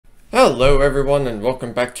Hello everyone and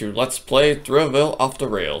welcome back to Let's Play Thrillville Off the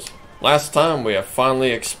Rails. Last time we have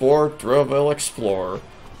finally explored Thrillville Explorer,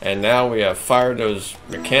 and now we have fired those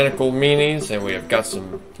mechanical meanies and we have got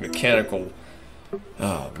some mechanical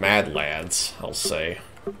mad lads, I'll say.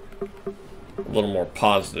 A little more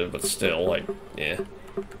positive, but still, like, yeah.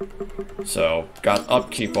 So, got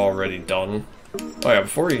upkeep already done. Oh yeah,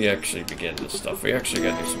 before we actually begin this stuff, we actually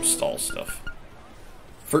gotta do some stall stuff.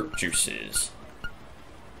 Fruit juices.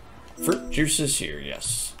 Fruit juices here,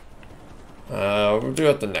 yes. We'll do it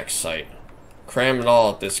at the next site. Cram it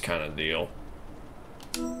all at this kind of deal.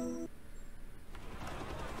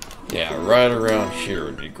 Yeah, right around here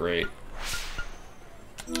would be great.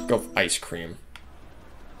 Go with ice cream.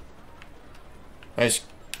 Ice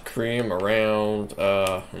cream around,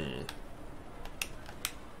 around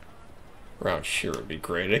here would be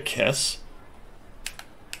great, I guess.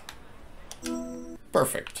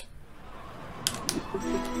 Perfect.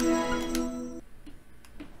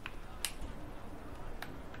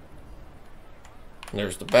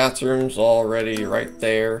 There's the bathrooms already right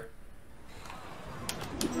there.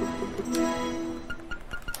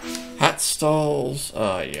 Hat stalls.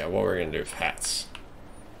 Yeah, what we're gonna do with hats.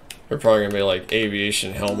 They're probably gonna be like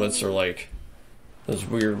aviation helmets or like those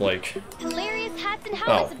weird like hilarious hats and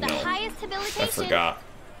helmets of the highest habilitation. I forgot.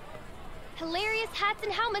 Hilarious hats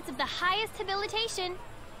and helmets of the highest habilitation.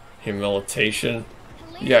 Humilitation?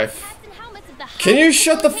 Yeah. Can you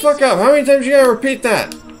shut the fuck up? How many times you gotta repeat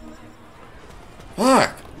that?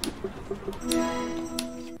 Fuck.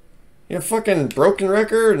 You a fucking broken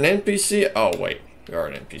record? An NPC? Oh wait, you are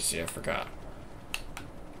an NPC, I forgot.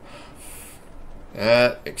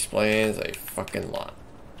 That explains a fucking lot.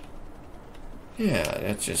 Yeah,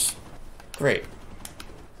 that's just great.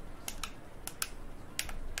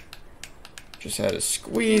 Just had to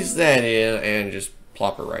squeeze that in and just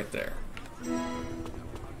plop it right there.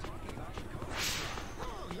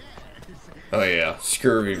 Oh yeah,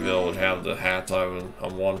 Scurvyville would have the hat I'm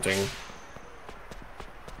wanting.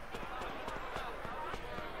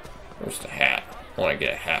 Where's the hat? I want to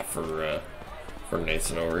get a hat for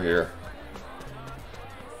Nathan over here.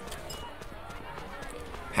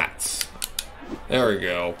 Hats. There we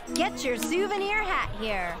go. Get your souvenir hat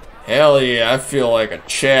here. Hell yeah, I feel like a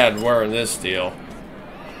Chad wearing this deal.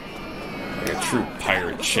 Like a true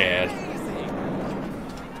pirate Chad.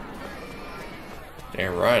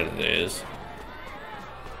 Damn right it is.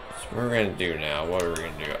 So what we're gonna do now, what are we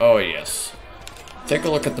gonna do? Oh yes. Take a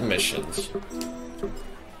look at the missions.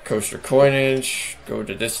 Coaster coinage, go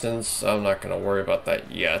to distance, I'm not gonna worry about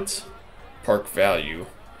that yet. Park value.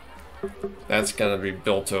 That's gonna be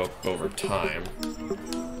built up over time.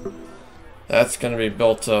 That's gonna be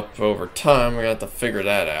built up over time, we're gonna have to figure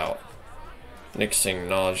that out. Nixing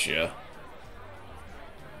nausea.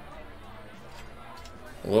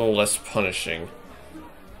 A little less punishing.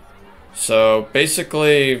 So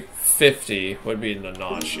basically 50 would be the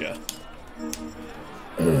nausea.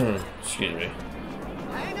 Excuse me.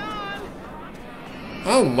 Hang on.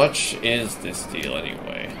 How much is this deal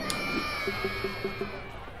anyway?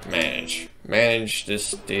 Manage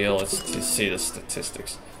this deal. Let's see the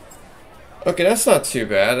statistics. Okay, that's not too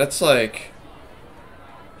bad. That's like,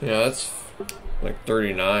 yeah, that's like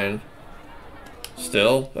 39.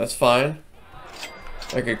 Still, that's fine.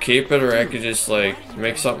 I could keep it, or I could just like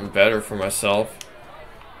make something better for myself.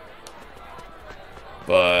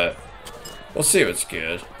 But we'll see what's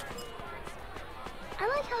good. I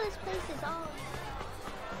like how this place is all.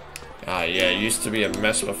 Ah, yeah, it used to be a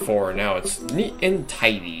mess before. Now it's neat and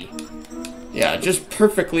tidy. Yeah, just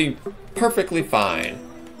perfectly fine.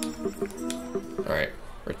 All right,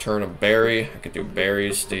 return a berry. I could do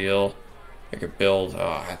berry steal. I could build. Oh,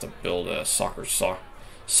 I have to build a saucer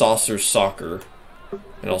soccer.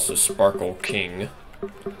 And also Sparkle King,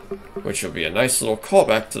 which will be a nice little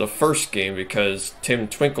callback to the first game because Tim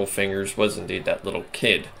Twinklefingers was indeed that little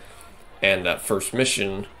kid, and that first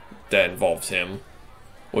mission that involves him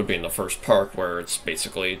would be in the first park, where it's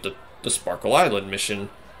basically the Sparkle Island mission.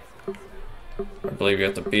 I believe you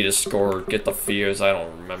have to beat a score, get the fears, I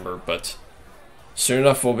don't remember, but soon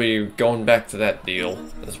enough we'll be going back to that deal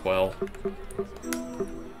as well.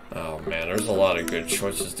 Oh man, there's a lot of good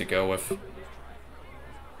choices to go with.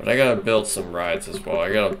 But I gotta build some rides as well.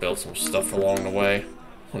 I gotta build some stuff along the way.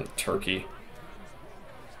 Turkey.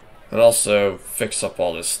 And also fix up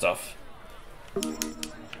all this stuff.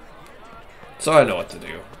 So I know what to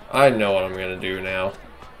do. I know what I'm gonna do now.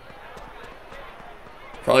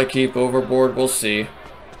 Probably keep Overboard, we'll see.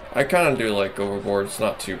 I kinda do like Overboard, it's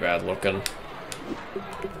not too bad looking.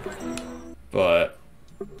 But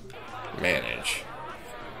manage.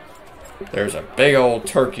 There's a big old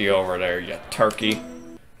turkey over there, you turkey.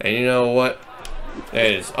 And you know what?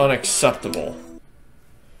 It is unacceptable.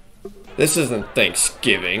 This isn't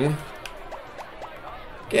Thanksgiving.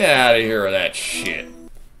 Get out of here with that shit.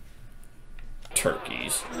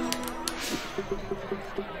 Turkeys.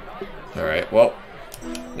 Alright, well,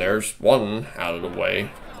 there's one out of the way.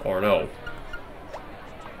 Or no.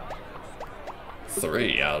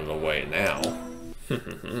 3 out of the way now.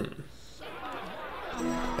 And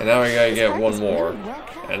now we gotta get one more.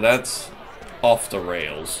 And that's off the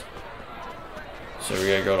rails. So we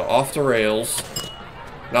gotta go to off the rails.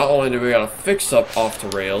 Not only do we gotta fix up off the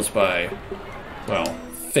rails by, well,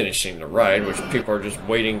 finishing the ride, which people are just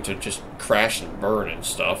waiting to just crash and burn and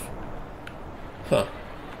stuff. Huh.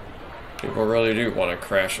 People really do want to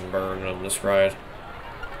crash and burn on this ride.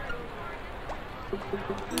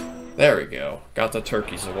 There we go. Got the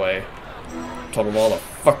turkeys away. Told them all to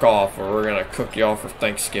fuck off or we're gonna cook y'all for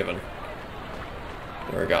Thanksgiving.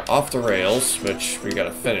 There we got off the rails, which we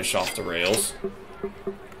gotta finish off the rails.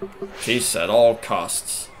 Peace at all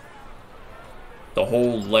costs. The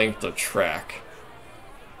whole length of track.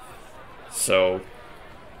 So,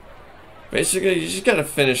 basically, you just gotta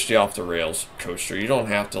finish the off the rails coaster. You don't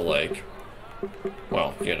have to, like,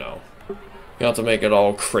 well, you know, you don't have to make it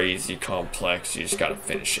all crazy complex. You just gotta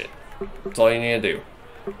finish it. That's all you need to do.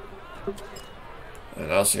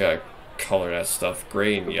 And I also gotta color that stuff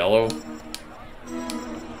gray and yellow.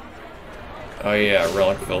 Oh yeah,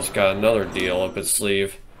 Relicville's got another deal up its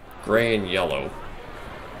sleeve. Gray and yellow.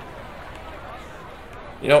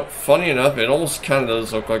 You know, funny enough, it almost kind of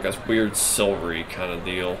does look like a weird silvery kind of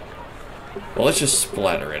deal. Well, let's just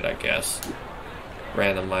splatter it, I guess.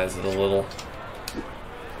 Randomize it a little.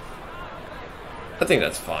 I think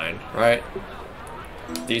that's fine, right?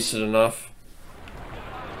 Decent enough.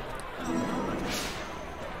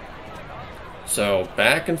 So,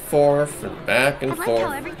 back and forth, and back and forth. I like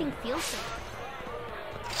how everything feels so.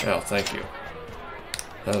 Oh, thank you.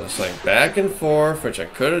 I was saying back and forth, which I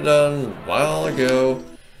could have done a while ago,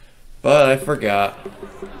 but I forgot.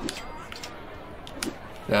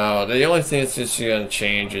 Now, the only thing that's just going to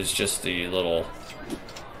change is just the little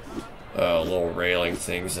railing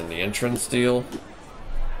things in the entrance deal.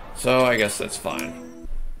 So, I guess that's fine.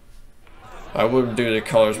 I wouldn't do the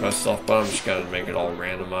colors myself, but I'm just going to make it all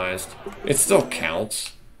randomized. It still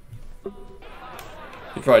counts.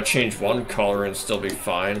 You probably change one color and still be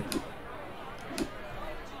fine.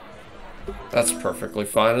 That's perfectly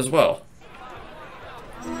fine as well.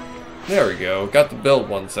 There we go. Got the build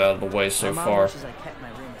ones out of the way so far.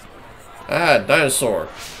 Ah, dinosaur.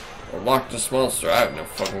 Or Loch Ness Monster. I have no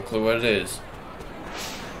fucking clue what it is.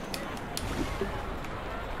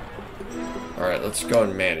 Alright, let's go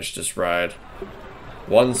and manage this ride.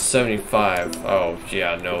 175. Oh,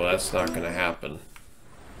 yeah, no, that's not gonna happen.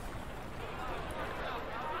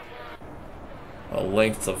 A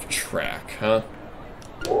length of track, huh?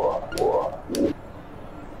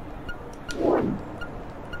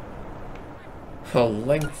 A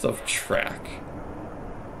length of track.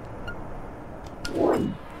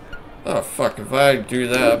 Oh fuck, if I do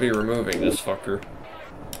that, I'll be removing this fucker.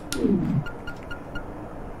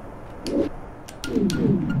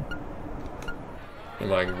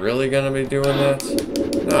 Am I really gonna be doing that?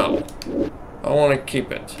 No. I wanna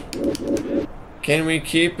keep it. Can we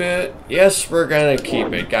keep it? Yes, we're gonna keep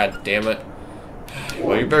it, god damn it.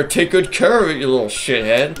 Well, you better take good care of it, you little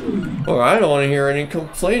shithead. Or I don't want to hear any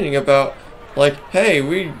complaining about, like, hey,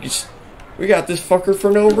 we got this fucker for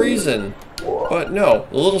no reason. But no,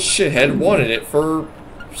 the little shithead wanted it for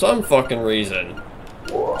some fucking reason.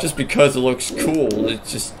 Just because it looks cool,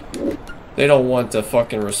 it's just, they don't want the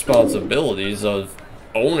fucking responsibilities of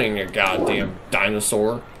owning a goddamn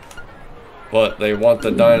dinosaur. But they want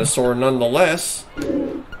the dinosaur nonetheless.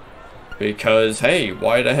 Because, hey,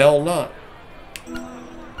 why the hell not?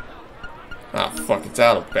 Ah, fuck, it's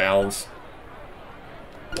out of bounds.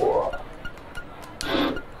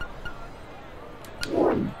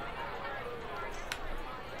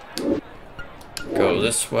 Go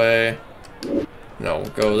this way. No, we'll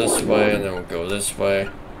go this way, and then we'll go this way.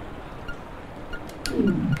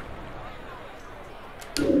 Can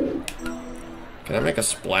I make a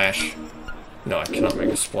splash? No, I cannot make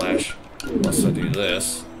a splash. Unless I do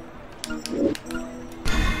this.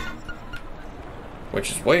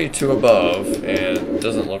 Which is way too above, and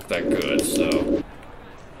doesn't look that good, so...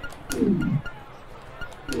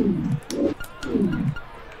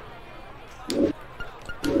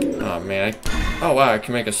 Oh man, oh wow, I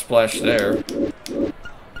can make a splash there.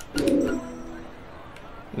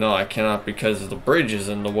 No, I cannot because the bridge is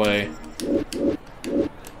in the way.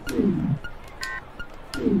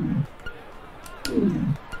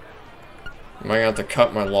 Am Am I gonna have to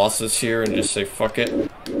cut my losses here and just say fuck it?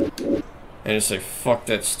 And just say fuck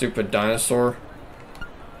that stupid dinosaur?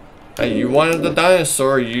 Hey, you wanted the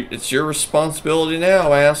dinosaur, it's your responsibility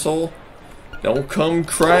now, asshole. Don't come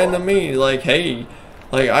crying to me like, hey,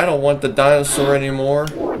 like I don't want the dinosaur anymore.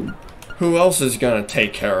 Who else is gonna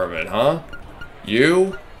take care of it, huh?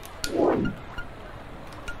 You?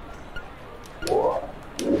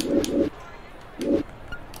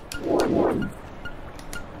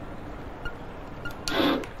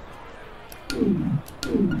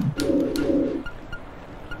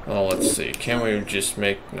 Oh, let's see. Can we just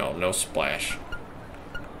make... No splash.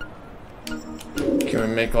 Can we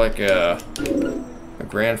make like a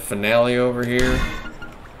grand finale over here?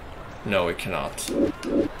 No, we cannot.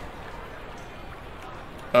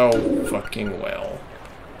 Oh, fucking well.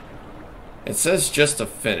 It says just to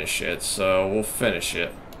finish it, so we'll finish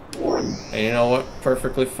it. And you know what?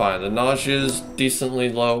 Perfectly fine. The nausea is decently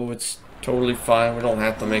low. It's totally fine. We don't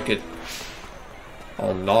have to make it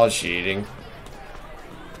all nauseating.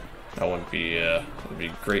 That would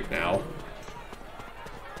be great now.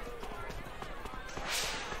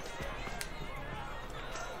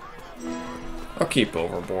 I'll keep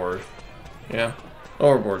Overboard. Yeah,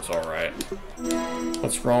 Overboard's alright.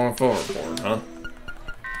 What's wrong with Overboard, huh?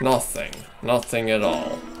 Nothing. Nothing at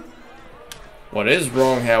all. What is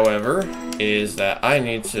wrong, however, is that I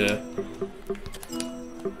need to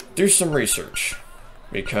do some research.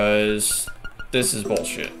 Because this is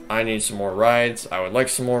bullshit. I need some more rides. I would like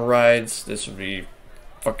some more rides. This would be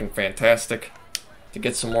fucking fantastic to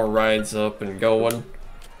get some more rides up and going.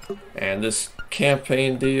 And this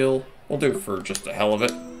campaign deal, we'll do it for just the hell of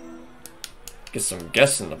it. Get some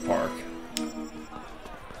guests in the park.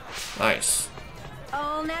 Nice.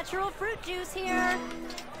 All natural fruit juice here.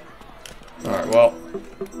 Alright, well,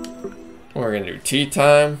 we're gonna do tea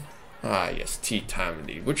time. Ah, yes, tea time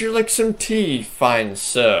indeed. Would you like some tea, fine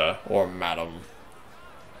sir or madam?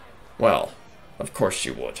 Well, of course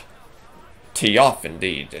you would. Tee off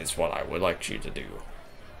indeed is what I would like you to do.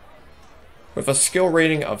 With a skill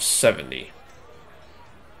rating of 70.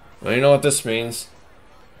 Well, you know what this means.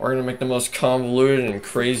 We're gonna make the most convoluted and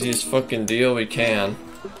craziest fucking deal we can.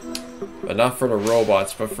 But not for the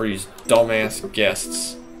robots, but for these dumbass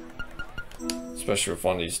guests. Especially with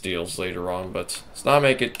one of these deals later on, but let's not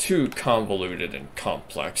make it too convoluted and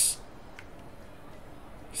complex.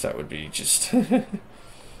 Because that would be just... that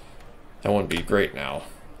wouldn't be great now.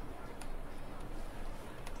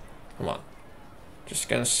 Come on. Just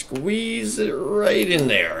gonna squeeze it right in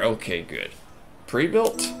there. Okay, good.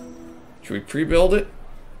 Pre-built? Should we pre-build it?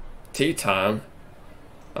 Tea time.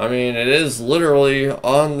 I mean, it is literally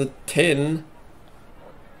on the tin.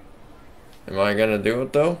 Am I gonna do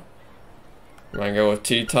it though? Am I gonna go with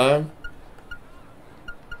tea time?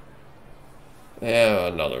 Yeah,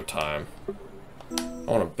 another time. I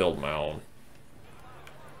want to build my own.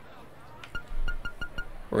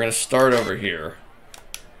 We're gonna start over here.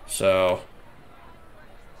 So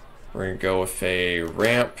we're gonna go with a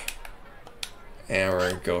ramp, and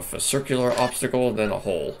we're gonna go with a circular obstacle, then a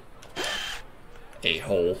hole. A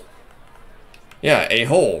hole. Yeah, a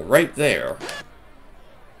hole right there.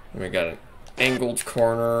 And we got an angled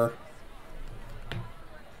corner.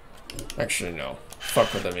 Actually, no.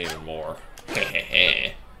 Fuck with them even more.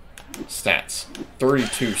 Stats.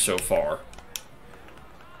 32 so far.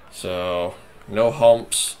 So, no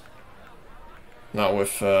humps. Not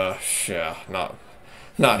with, yeah,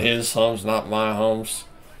 not his humps, not my humps.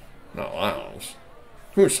 Not my humps.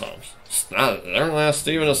 Whose humps? They're not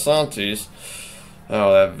Steven Asante's.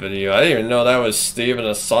 Oh, that video. I didn't even know that was Steven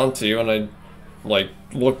Asante when I, like,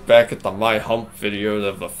 looked back at the My Hump video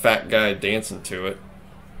of the fat guy dancing to it.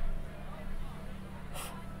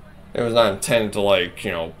 It was not intended to, like,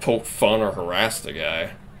 you know, poke fun or harass the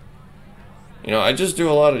guy. You know, I just do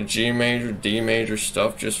a lot of G major, D major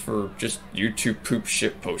stuff just for YouTube poop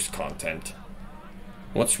shit post content.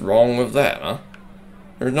 What's wrong with that, huh?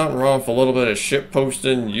 There's nothing wrong with a little bit of shit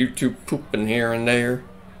posting, YouTube pooping here and there.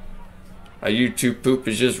 A YouTube poop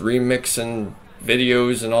is just remixing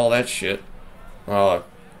videos and all that shit. The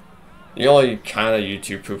only kind of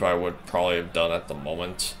YouTube poop I would probably have done at the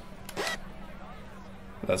moment.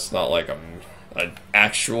 That's not like an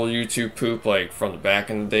actual YouTube poop like from the back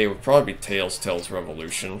in the day. Would probably be Tales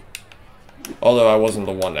Revolution. Although I wasn't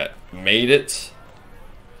the one that made it.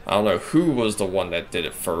 I don't know who was the one that did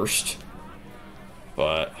it first.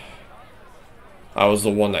 But I was the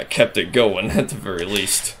one that kept it going at the very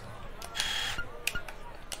least.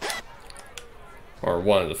 Or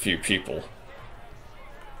one of the few people.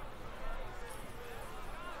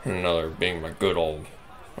 And another being my good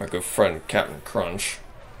friend Captain Crunch.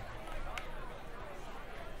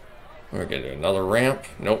 We're gonna do another ramp.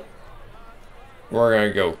 Nope. We're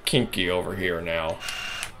gonna go kinky over here now.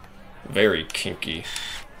 Very kinky.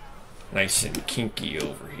 Nice and kinky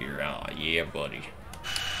over here. Ah, yeah, buddy.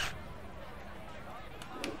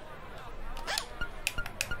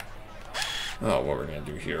 Oh, what we're gonna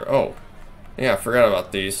do here? Oh, yeah, I forgot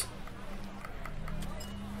about these.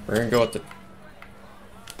 We're gonna go with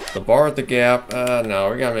the bar at the gap.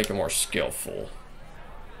 No, we gotta make it more skillful.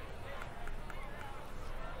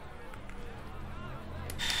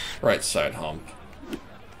 Right side hump.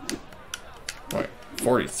 Right,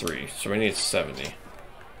 43. So we need 70.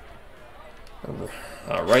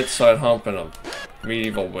 Right side hump and a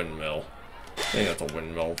medieval windmill. I think that's a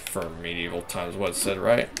windmill for medieval times. What it said,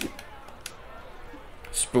 right?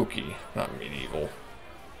 Spooky, not medieval.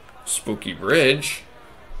 Spooky bridge.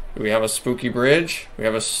 Do we have a spooky bridge? We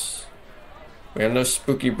have no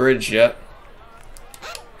spooky bridge yet,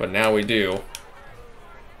 but now we do.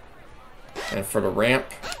 And for the ramp,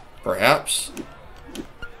 perhaps,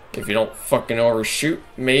 if you don't fucking overshoot,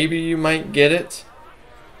 maybe you might get it.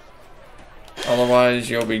 Otherwise,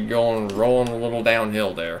 you'll be rolling a little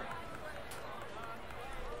downhill there.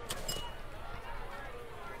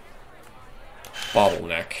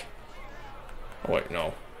 Bottleneck. Oh wait,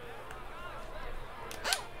 no.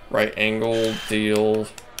 Right angle deal,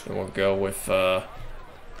 and we'll go with a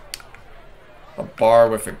bar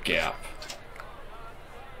with a gap.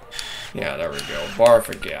 Yeah, there we go. Bar with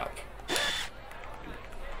a gap.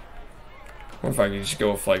 What if I could just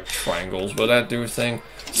go with like triangles? Will that do a thing?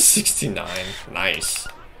 69. Nice.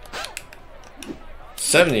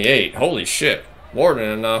 78. Holy shit. More than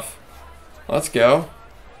enough. Let's go.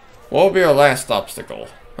 What will be our last obstacle?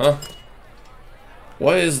 Huh?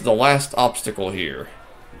 What is the last obstacle here?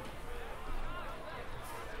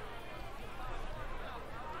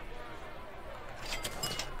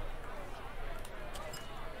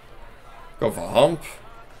 Go for hump.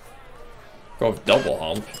 Go with double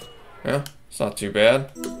hump. Yeah, it's not too bad.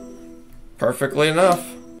 Perfectly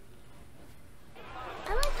enough.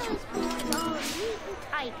 I like how this place is all neat and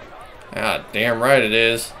tidy. Ah, damn right it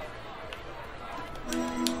is.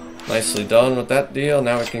 Nicely done with that deal.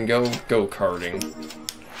 Now we can go go-karting.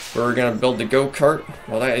 Where we're gonna build the go-kart?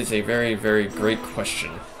 Well, that is a very, very great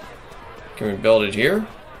question. Can we build it here?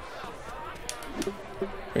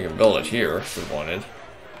 We can build it here if we wanted.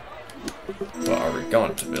 But are we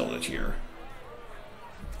going to build it here?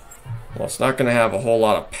 Well, it's not going to have a whole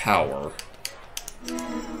lot of power.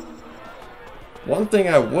 One thing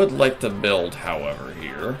I would like to build, however,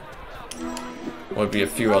 here would be a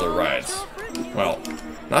few other rides. Well,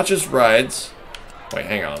 not just rides. Wait,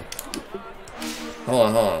 hang on.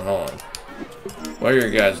 Hold on. What are your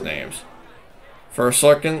guys' names? For a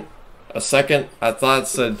second, I thought it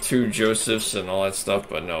said two Josephs and all that stuff,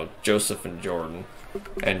 but no, Joseph and Jordan.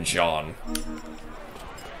 And John.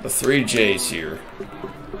 The 3 J's here.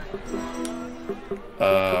 What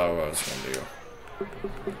was I gonna do?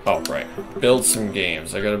 Oh, right. Build some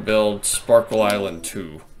games. I gotta build Sparkle Island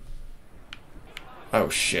 2. Oh,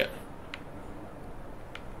 shit.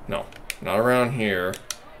 No, not around here.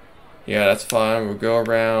 Yeah, that's fine. We'll go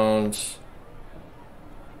around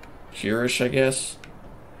here-ish, I guess.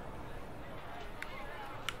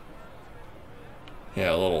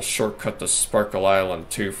 Yeah, a little shortcut to Sparkle Island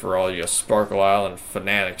 2 for all you Sparkle Island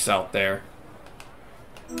fanatics out there.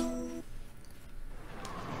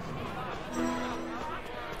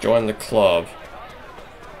 Join the club.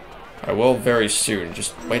 I will very soon.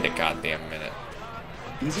 Just wait a goddamn minute.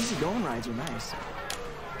 These easy going rides are nice.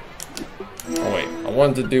 Oh wait, I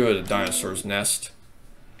wanted to do a dinosaur's nest.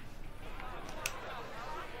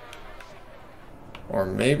 Or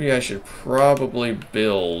maybe I should probably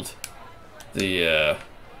build the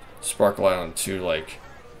Sparkle Island 2 like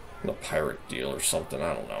the pirate deal or something,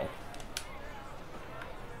 I don't know.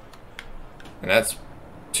 And that's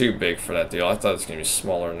too big for that deal. I thought it was gonna be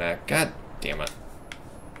smaller than that. God damn it.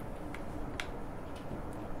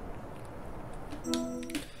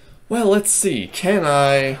 Well, let's see. Can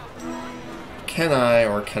I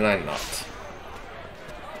or can I not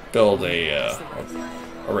build a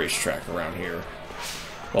racetrack around here?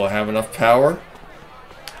 Will I have enough power?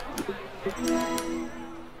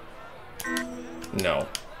 No.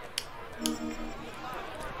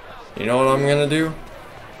 You know what I'm gonna do?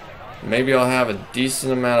 Maybe I'll have a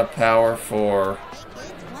decent amount of power for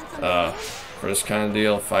this kind of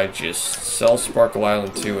deal if I just sell Sparkle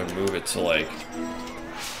Island 2 and move it to like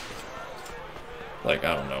I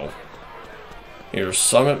don't know, either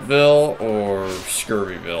Summitville or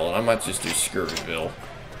Scurvyville, and I might just do Scurvyville.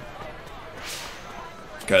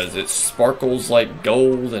 Because it sparkles like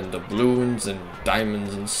gold and doubloons and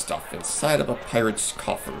diamonds and stuff inside of a pirate's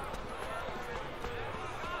coffer.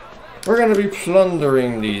 We're gonna be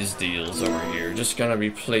plundering these deals over here. Just gonna be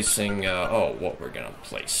placing, oh, what we're gonna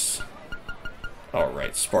place. Oh,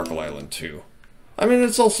 right, Sparkle Island 2. I mean,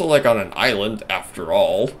 it's also like on an island, after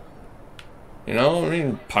all. You know, I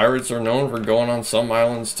mean, pirates are known for going on some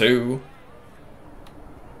islands, too.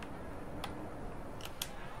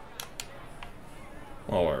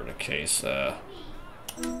 Well, whatever the case,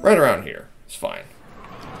 right around here. It's fine.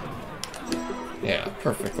 Yeah,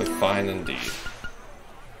 perfectly fine indeed.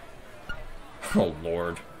 Oh,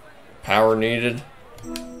 Lord. Power needed?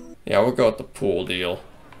 Yeah, we'll go with the pool deal.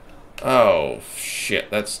 Oh, shit,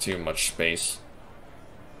 that's too much space.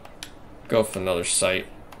 Go for another site.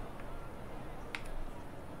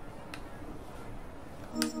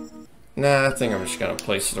 Nah, I think I'm just gonna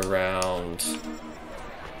place it around...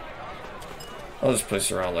 I'll just place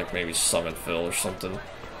it around, like, maybe Summitville or something.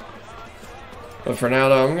 But for now,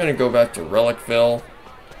 though, I'm gonna go back to Relicville.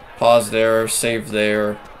 Pause there, save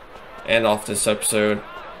there, end off this episode.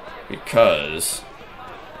 Because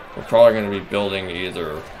we're probably gonna be building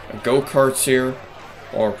either a go-karts here,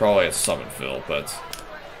 or probably at Summitville, but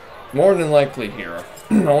more than likely here.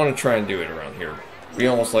 I want to try and do it around here. Be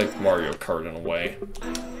almost like Mario Kart in a way,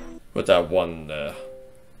 with that one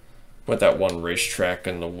racetrack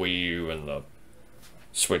and the Wii U and the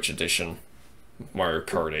Switch edition, Mario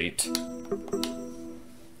Kart 8.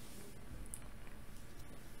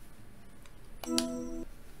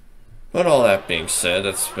 But all that being said,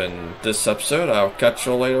 it's been this episode. I'll catch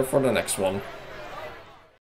you later for the next one.